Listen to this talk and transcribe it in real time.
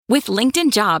With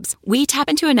LinkedIn Jobs, we tap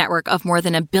into a network of more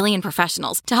than 1 billion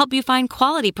professionals to help you find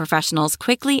quality professionals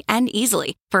quickly and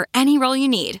easily for any role you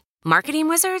need. Marketing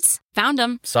wizards? Found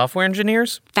them. Software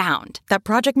engineers? Found. That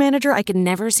project manager I could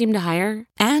never seem to hire?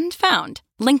 And found.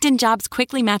 LinkedIn Jobs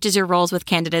quickly matches your roles with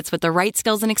candidates with the right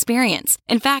skills and experience.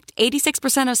 In fact,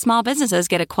 86% of small businesses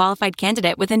get a qualified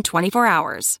candidate within 24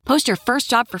 hours. Post your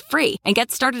first job for free and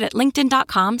get started at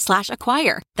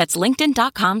linkedin.com/acquire. That's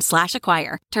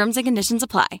linkedin.com/acquire. Terms and conditions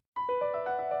apply.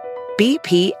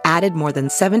 BP added more than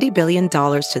 $70 billion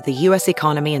to the U.S.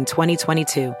 economy in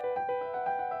 2022.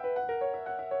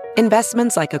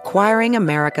 Investments like acquiring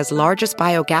America's largest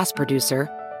biogas producer,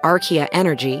 Archaea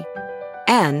Energy,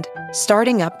 and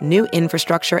starting up new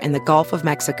infrastructure in the Gulf of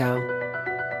Mexico.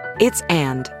 It's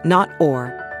and, not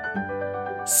or.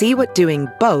 See what doing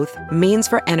both means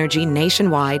for energy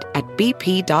nationwide at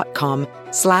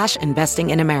bp.com/investing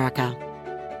in America.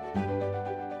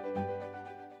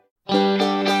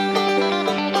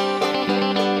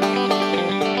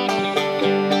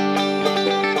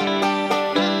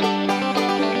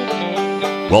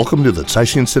 Welcome to the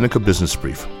Caixin-Sinica Business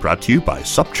Brief, brought to you by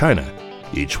SupChina.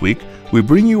 Each week, we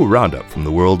bring you a roundup from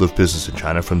the world of business in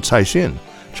China from Caixin,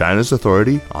 China's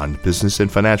authority on business and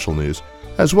financial news,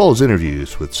 as well as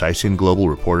interviews with Caixin Global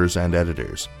reporters and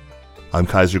editors. I'm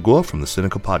Kaiser Guo from the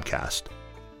Sinica Podcast.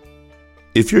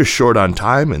 If you're short on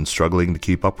time and struggling to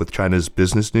keep up with China's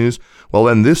business news, well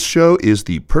then this show is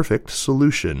the perfect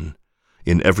solution.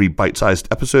 In every bite-sized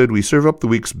episode, we serve up the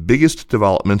week's biggest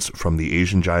developments from the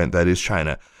Asian giant that is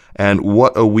China. And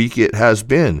what a week it has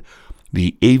been!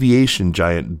 The aviation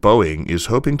giant Boeing is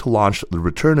hoping to launch the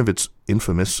return of its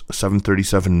infamous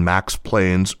 737 MAX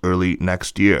planes early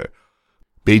next year.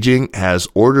 Beijing has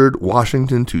ordered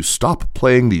Washington to stop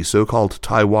playing the so-called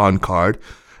Taiwan Card,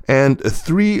 and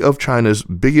 3 of China's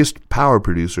biggest power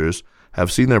producers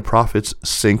have seen their profits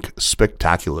sink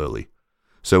spectacularly.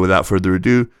 So without further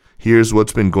ado, here's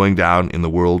what's been going down in the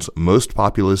world's most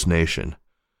populous nation.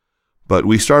 But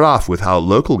we start off with how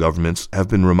local governments have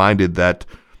been reminded that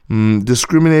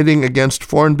discriminating against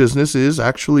foreign business is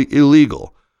actually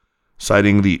illegal.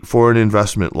 Citing the foreign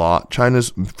investment law,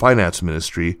 China's finance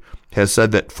ministry has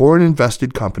said that foreign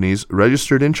invested companies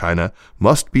registered in China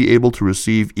must be able to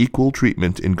receive equal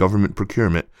treatment in government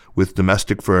procurement with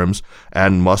domestic firms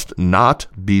and must not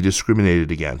be discriminated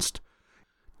against.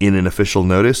 In an official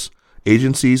notice,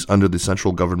 agencies under the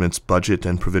central government's budget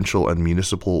and provincial and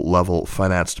municipal level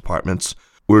finance departments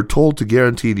were told to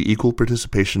guarantee the equal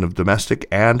participation of domestic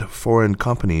and foreign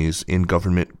companies in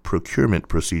government procurement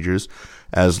procedures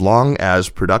as long as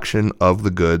production of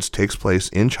the goods takes place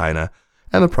in China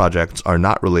and the projects are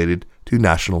not related to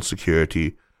national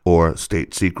security or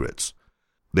state secrets.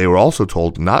 They were also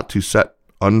told not to set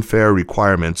unfair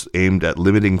requirements aimed at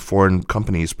limiting foreign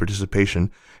companies' participation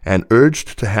and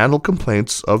urged to handle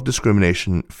complaints of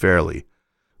discrimination fairly.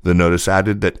 The notice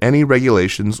added that any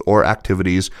regulations or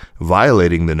activities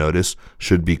violating the notice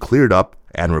should be cleared up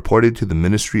and reported to the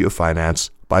Ministry of Finance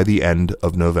by the end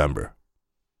of November.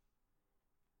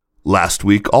 Last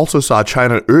week also saw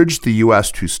China urge the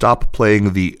U.S. to stop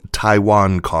playing the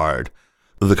Taiwan Card.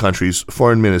 The country's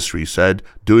foreign ministry said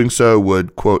doing so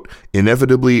would, quote,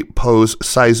 inevitably pose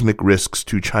seismic risks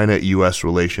to China-U.S.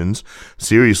 relations,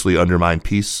 seriously undermine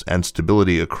peace and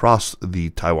stability across the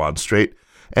Taiwan Strait,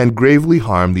 and gravely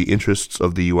harm the interests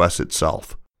of the U.S.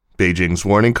 itself. Beijing's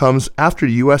warning comes after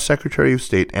U.S. Secretary of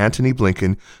State Antony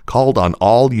Blinken called on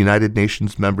all United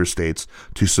Nations member states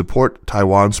to support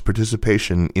Taiwan's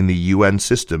participation in the UN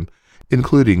system,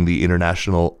 including the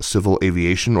International Civil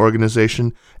Aviation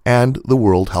Organization and the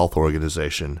World Health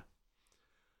Organization.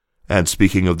 And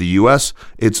speaking of the U.S.,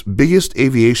 its biggest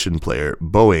aviation player,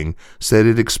 Boeing, said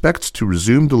it expects to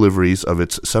resume deliveries of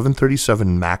its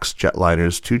 737 MAX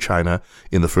jetliners to China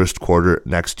in the first quarter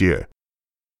next year.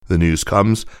 The news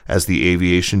comes as the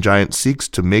aviation giant seeks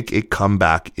to make a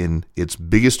comeback in its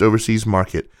biggest overseas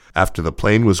market after the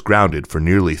plane was grounded for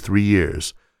nearly 3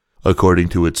 years. According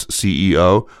to its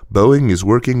CEO, Boeing is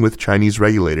working with Chinese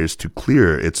regulators to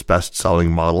clear its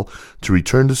best-selling model to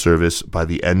return to service by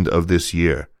the end of this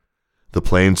year. The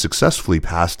plane successfully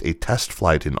passed a test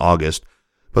flight in August,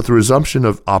 but the resumption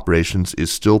of operations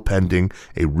is still pending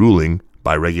a ruling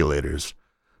by regulators.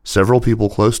 Several people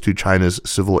close to China's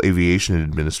Civil Aviation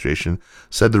Administration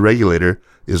said the regulator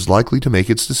is likely to make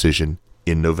its decision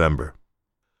in November.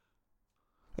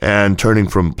 And turning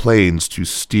from planes to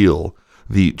steel,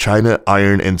 the China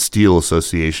Iron and Steel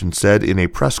Association said in a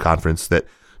press conference that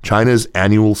China's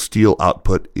annual steel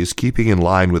output is keeping in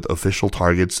line with official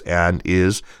targets and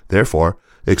is, therefore,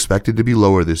 expected to be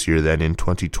lower this year than in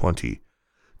 2020.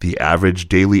 The average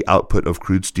daily output of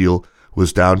crude steel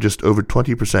was down just over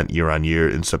 20% year-on-year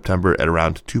in September at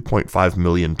around 2.5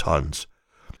 million tons.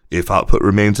 If output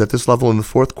remains at this level in the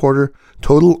fourth quarter,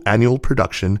 total annual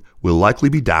production will likely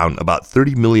be down about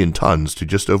 30 million tons to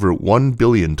just over 1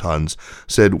 billion tons,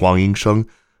 said Wang Yingsheng,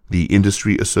 the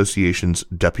Industry Association's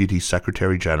Deputy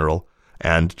Secretary General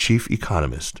and Chief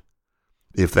Economist.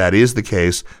 If that is the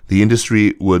case, the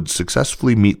industry would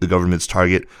successfully meet the government's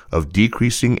target of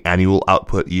decreasing annual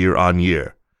output year on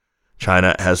year.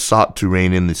 China has sought to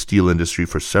rein in the steel industry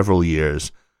for several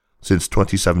years. Since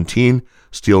 2017,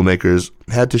 steelmakers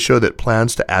had to show that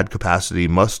plans to add capacity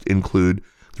must include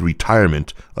the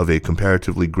retirement of a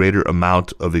comparatively greater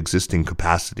amount of existing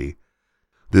capacity.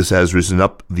 This has risen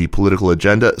up the political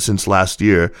agenda since last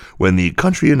year when the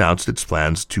country announced its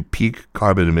plans to peak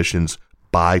carbon emissions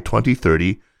by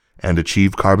 2030 and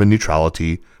achieve carbon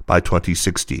neutrality by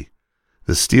 2060.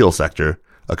 The steel sector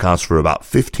accounts for about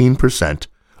 15%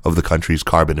 of the country's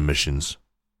carbon emissions.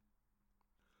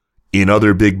 In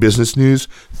other big business news,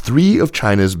 3 of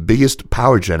China's biggest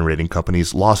power generating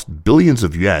companies lost billions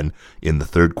of yuan in the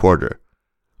third quarter.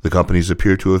 The companies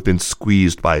appear to have been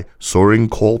squeezed by soaring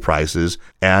coal prices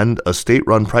and a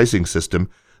state-run pricing system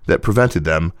that prevented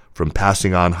them from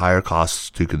passing on higher costs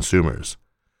to consumers.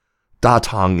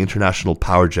 Datang International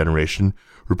Power Generation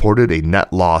reported a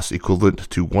net loss equivalent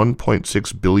to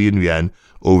 1.6 billion yuan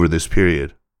over this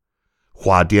period.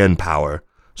 Huadian Power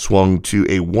swung to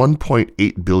a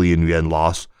 1.8 billion yuan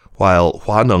loss, while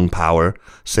Huaneng Power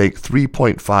sank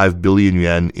 3.5 billion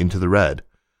yuan into the red.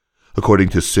 According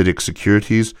to CITIC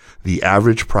Securities, the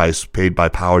average price paid by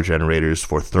power generators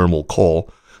for thermal coal,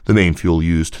 the main fuel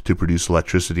used to produce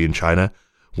electricity in China,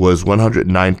 was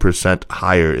 109%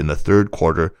 higher in the third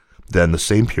quarter than the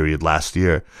same period last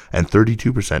year, and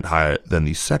 32% higher than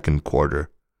the second quarter.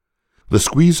 The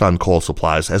squeeze on coal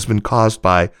supplies has been caused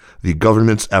by the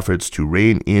government's efforts to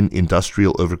rein in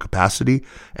industrial overcapacity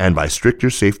and by stricter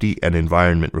safety and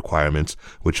environment requirements,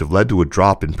 which have led to a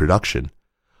drop in production.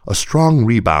 A strong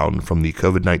rebound from the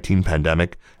COVID-19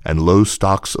 pandemic and low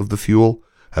stocks of the fuel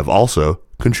have also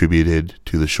contributed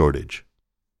to the shortage.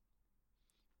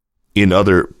 In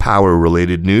other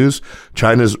power-related news,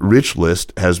 China's rich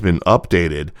list has been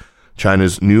updated.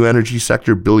 China's new energy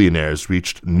sector billionaires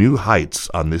reached new heights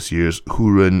on this year's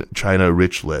Hurun China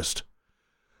Rich List.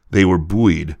 They were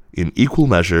buoyed in equal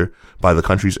measure by the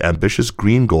country's ambitious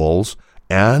green goals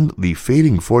and the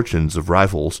fading fortunes of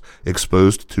rivals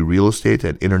exposed to real estate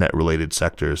and internet-related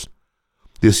sectors.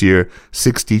 This year,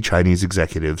 60 Chinese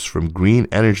executives from green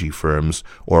energy firms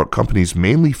or companies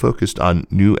mainly focused on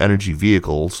new energy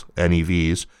vehicles,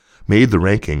 NEVs, made the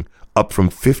ranking, up from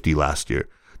 50 last year.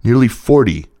 Nearly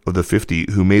 40 of the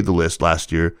 50 who made the list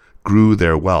last year grew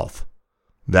their wealth.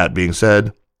 That being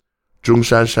said, Zhong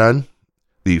Shanshan,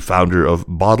 the founder of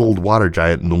bottled water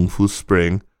giant Nongfu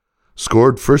Spring,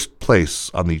 scored first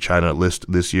place on the China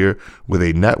list this year with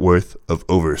a net worth of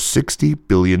over $60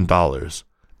 billion.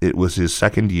 It was his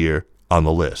second year on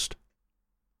the list.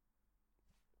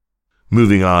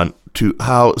 Moving on to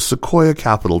how Sequoia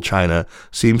Capital China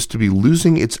seems to be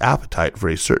losing its appetite for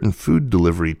a certain food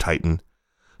delivery titan.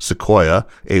 Sequoia,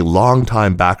 a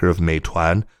longtime backer of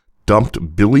Meituan,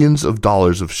 dumped billions of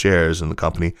dollars of shares in the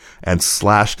company and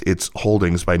slashed its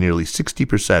holdings by nearly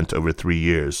 60% over 3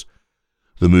 years.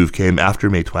 The move came after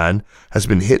Meituan has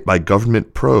been hit by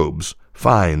government probes,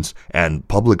 fines, and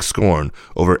public scorn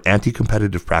over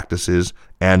anti-competitive practices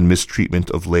and mistreatment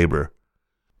of labor.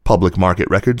 Public market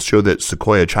records show that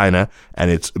Sequoia China and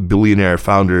its billionaire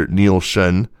founder Neil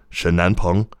Shen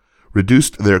Nanpeng,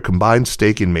 reduced their combined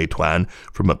stake in Meituan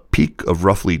from a peak of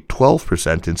roughly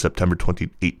 12% in September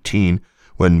 2018,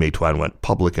 when Meituan went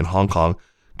public in Hong Kong,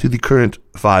 to the current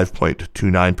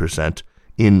 5.29%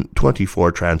 in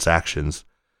 24 transactions.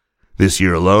 This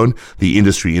year alone, the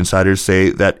industry insiders say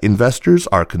that investors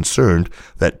are concerned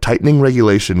that tightening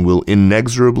regulation will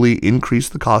inexorably increase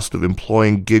the cost of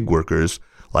employing gig workers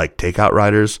like takeout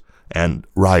riders and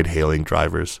ride-hailing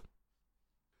drivers.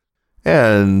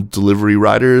 And delivery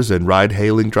riders and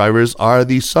ride-hailing drivers are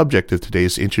the subject of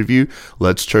today's interview.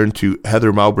 Let's turn to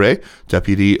Heather Mowbray,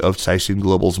 Deputy of Caixin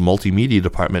Global's Multimedia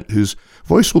Department, whose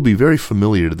voice will be very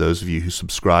familiar to those of you who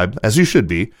subscribe, as you should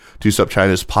be, to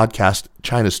SupChina's podcast,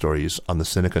 China Stories, on the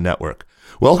Sinica Network.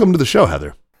 Welcome to the show,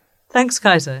 Heather. Thanks,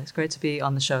 Kaiser. It's great to be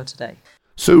on the show today.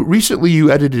 So recently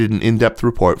you edited an in-depth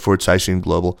report for Caixin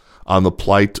Global on the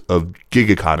plight of gig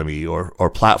economy or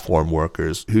platform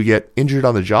workers who get injured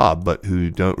on the job but who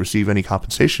don't receive any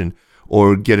compensation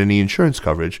or get any insurance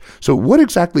coverage. So what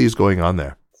exactly is going on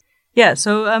there? Yeah,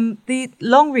 so the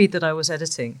long read that I was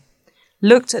editing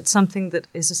looked at something that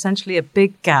is essentially a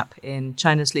big gap in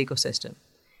China's legal system.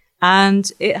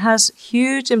 And it has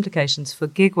huge implications for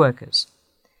gig workers,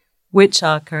 which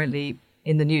are currently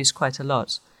in the news quite a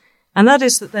lot. And that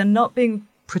is that they're not being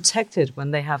protected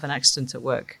when they have an accident at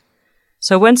work.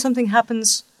 So when something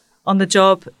happens on the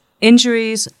job,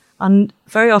 injuries are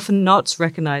very often not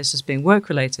recognized as being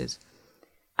work-related.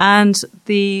 And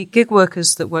the gig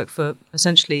workers that work for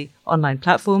essentially online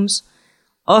platforms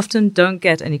often don't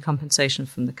get any compensation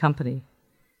from the company.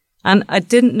 And I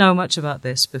didn't know much about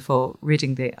this before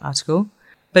reading the article,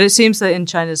 but it seems that in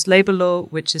China's labor law,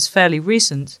 which is fairly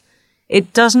recent,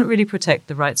 it doesn't really protect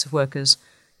the rights of workers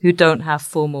who don't have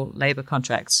formal labor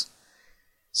contracts.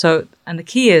 So, and the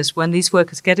key is when these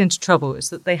workers get into trouble is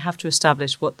that they have to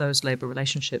establish what those labor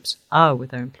relationships are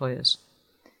with their employers.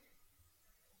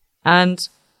 And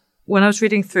when I was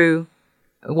reading through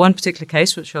one particular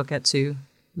case, which I'll get to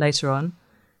later on,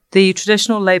 the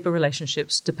traditional labor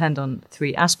relationships depend on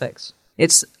three aspects.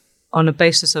 It's on a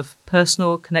basis of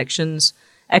personal connections,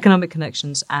 economic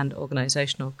connections, and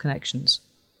organizational connections.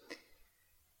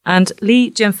 And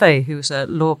Li Jianfei, who's a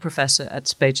law professor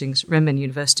at Beijing's Renmin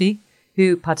University,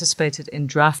 who participated in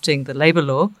drafting the labor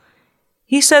law,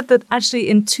 he said that actually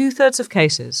in 2/3 of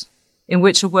cases in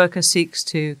which a worker seeks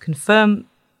to confirm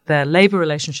their labor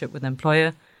relationship with an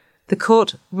employer, the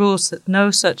court rules that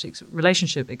no such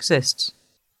relationship exists.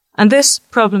 And this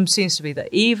problem seems to be that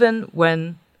even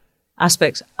when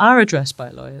aspects are addressed by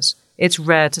lawyers, it's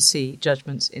rare to see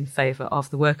judgments in favor of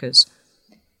the workers,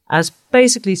 as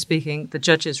basically speaking, the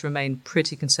judges remain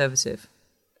pretty conservative.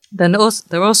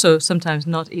 They're also sometimes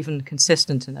not even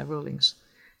consistent in their rulings.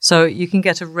 So you can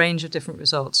get a range of different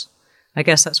results. I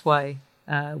guess that's why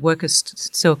workers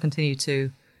still continue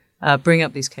to bring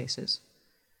up these cases.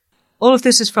 All of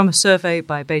this is from a survey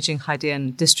by Beijing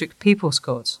Haidian District People's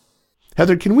Court.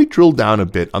 Heather, can we drill down a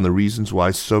bit on the reasons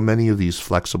why so many of these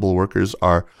flexible workers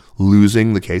are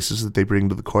losing the cases that they bring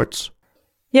to the courts?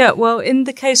 Yeah, well, in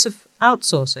the case of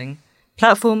outsourcing,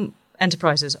 platform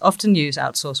enterprises often use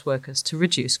outsourced workers to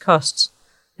reduce costs.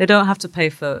 They don't have to pay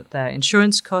for their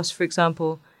insurance costs, for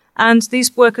example, and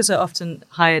these workers are often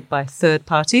hired by third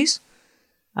parties.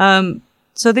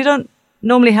 So they don't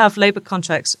normally have labor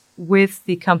contracts with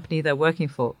the company they're working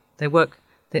for. They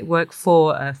work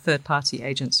for a third-party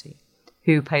agency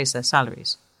who pays their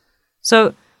salaries.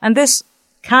 So, and this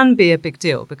can be a big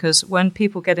deal because when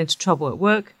people get into trouble at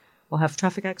work or have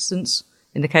traffic accidents,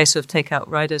 in the case of takeout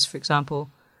riders, for example,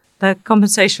 their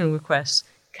compensation requests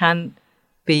can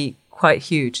be quite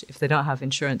huge if they don't have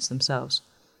insurance themselves.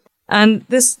 And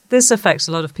this affects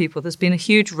a lot of people. There's been a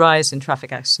huge rise in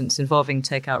traffic accidents involving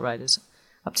takeout riders,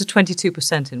 up to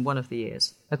 22% in one of the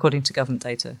years, according to government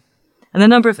data. And the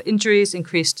number of injuries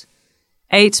increased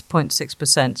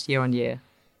 8.6% year on year.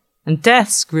 And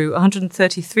deaths grew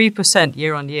 133%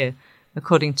 year on year,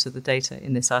 according to the data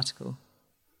in this article.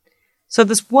 So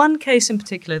there's one case in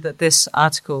particular that this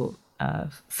article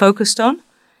focused on,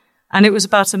 and it was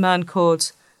about a man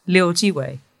called Liu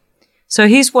Jiwei. So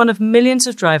he's one of millions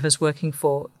of drivers working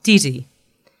for Didi,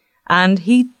 and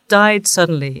he died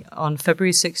suddenly on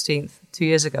February 16th, 2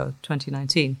 years ago,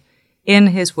 2019, in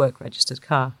his work-registered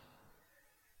car.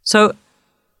 So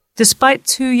despite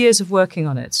 2 years of working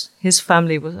on it, his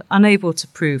family was unable to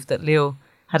prove that Liu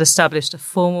had established a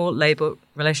formal labor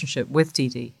relationship with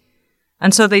Didi,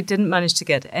 and so they didn't manage to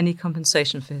get any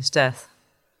compensation for his death,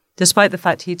 despite the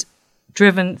fact he'd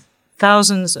driven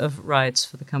thousands of rides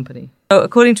for the company. So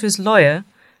according to his lawyer,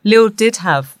 Liu did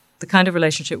have the kind of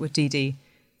relationship with Didi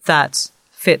that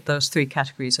fit those three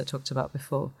categories I talked about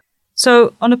before.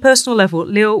 So on a personal level,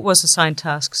 Liu was assigned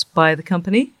tasks by the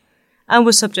company and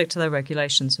was subject to their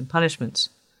regulations and punishments.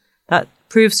 That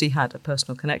proves he had a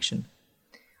personal connection.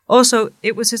 Also,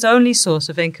 it was his only source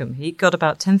of income. He got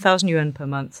about 10,000 yuan per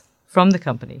month from the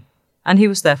company, and he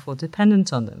was therefore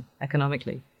dependent on them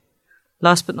economically.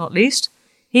 Last but not least,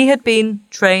 he had been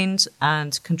trained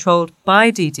and controlled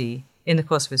by Didi in the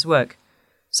course of his work.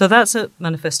 So that's a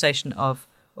manifestation of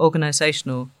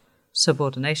organizational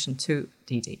subordination to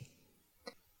Didi.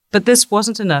 But this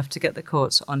wasn't enough to get the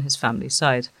courts on his family's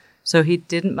side. So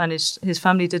his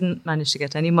family didn't manage to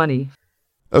get any money.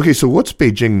 Okay, so what's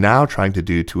Beijing now trying to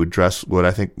do to address what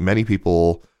I think many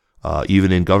people,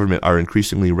 even in government, are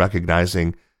increasingly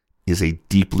recognizing is a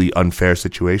deeply unfair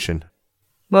situation?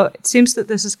 Well, it seems that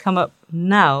this has come up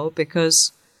now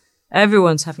because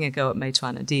everyone's having a go at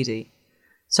Meituan and Didi.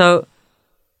 So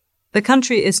the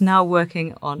country is now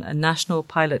working on a national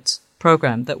pilot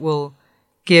program that will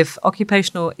give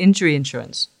occupational injury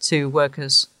insurance to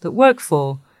workers that work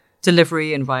for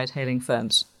delivery and ride-hailing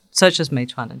firms, such as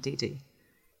Meituan and Didi.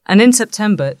 And in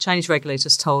September, Chinese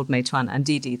regulators told Meituan and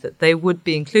Didi that they would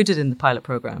be included in the pilot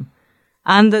program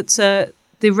and that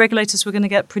the regulators were going to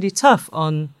get pretty tough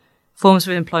on forms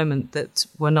of employment that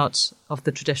were not of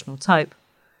the traditional type.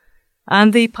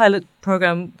 And the pilot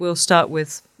program will start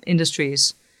with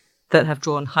industries that have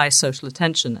drawn high social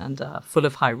attention and are full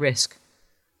of high risk.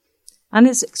 And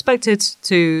it's expected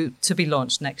to be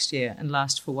launched next year and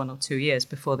last for 1 or 2 years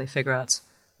before they figure out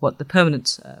what the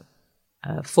permanent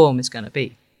form is going to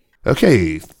be.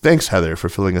 Okay, thanks, Heather, for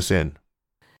filling us in.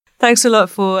 Thanks a lot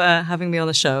for having me on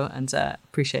the show, and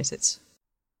appreciate it.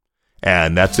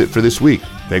 And that's it for this week.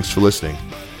 Thanks for listening.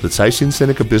 The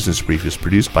Caixin-Sinica Business Brief is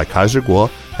produced by Kaiser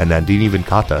Guo and Nandini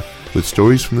Venkata, with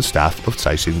stories from the staff of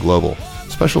Caixin Global.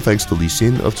 Special thanks to Li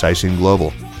Xin of Caixin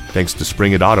Global. Thanks to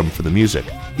Spring and Autumn for the music.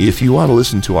 If you want to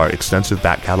listen to our extensive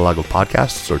back catalog of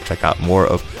podcasts or check out more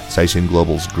of Caixin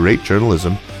Global's great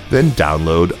journalism, then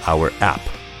download our app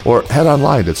or head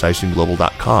online to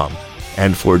caixinglobal.com.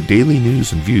 And for daily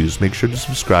news and views, make sure to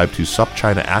subscribe to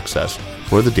SupChina Access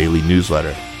for the daily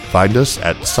newsletter. Find us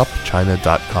at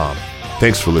supchina.com.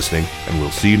 Thanks for listening, and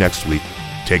we'll see you next week.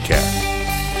 Take care.